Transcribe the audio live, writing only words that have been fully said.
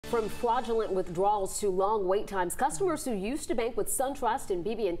From fraudulent withdrawals to long wait times, customers who used to bank with SunTrust and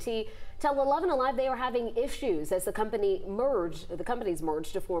BB&T tell 11 Alive they are having issues as the companies merged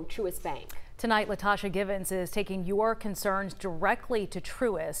to form Truist Bank. Tonight, Latasha Givens is taking your concerns directly to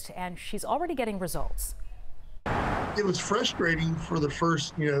Truist, and she's already getting results. It was frustrating for the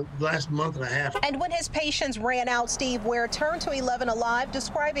first, last month and a half. And when his patience ran out, Steve Ware turned to 11 Alive,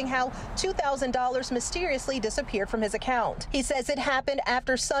 describing how $2,000 mysteriously disappeared from his account. He says it happened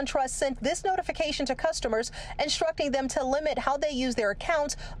after SunTrust sent this notification to customers, instructing them to limit how they use their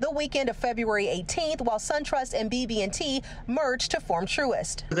accounts the weekend of February 18th, while SunTrust and BB&T merged to form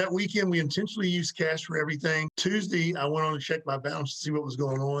Truist. That weekend, we intentionally used cash for everything. Tuesday, I went on to check my balance to see what was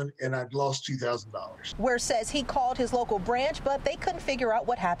going on, and I'd lost $2,000. Ware says he called his local branch, but they couldn't figure out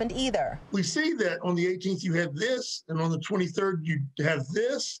what happened either. We see that on the 18th you had this, and on the 23rd you have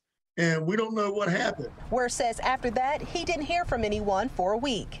this, and we don't know what happened. Ware says after that, he didn't hear from anyone for a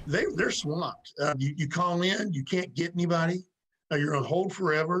week. They're swamped. You call in, you can't get anybody. You're on hold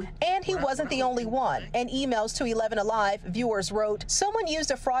forever. And he wasn't the only one. In emails to 11 Alive, viewers wrote, someone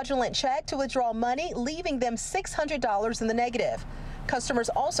used a fraudulent check to withdraw money, leaving them $600 in the negative. Customers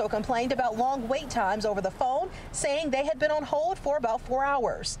also complained about long wait times over the phone, saying they had been on hold for about 4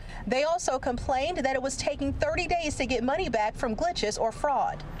 hours. They also complained that it was taking 30 days to get money back from glitches or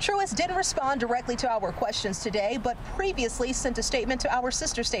fraud. Truist didn't respond directly to our questions today, but previously sent a statement to our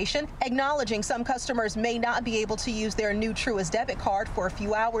sister station acknowledging some customers may not be able to use their new Truist debit card for a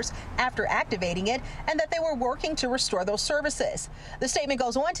few hours after activating it, and that they were working to restore those services. The statement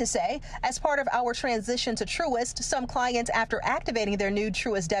goes on to say, as part of our transition to Truist, some clients after activating their new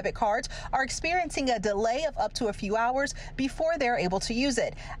Truist debit cards are experiencing a delay of up to a few hours before they're able to use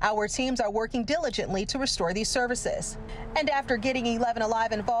it. Our teams are working diligently to restore these services. And after getting 11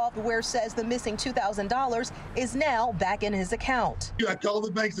 Alive involved, Ware says the missing $2,000 is now back in his account. I called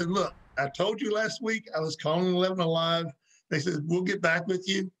the bank and said, look, I told you last week I was calling 11 Alive. They said, we'll get back with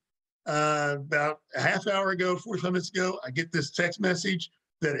you. About a half hour ago, 45 minutes ago, I get this text message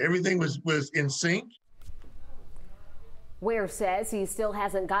that everything was in sync. Ware says he still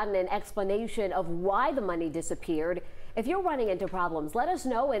hasn't gotten an explanation of why the money disappeared. If you're running into problems, let us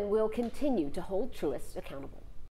know and we'll continue to hold Truist accountable.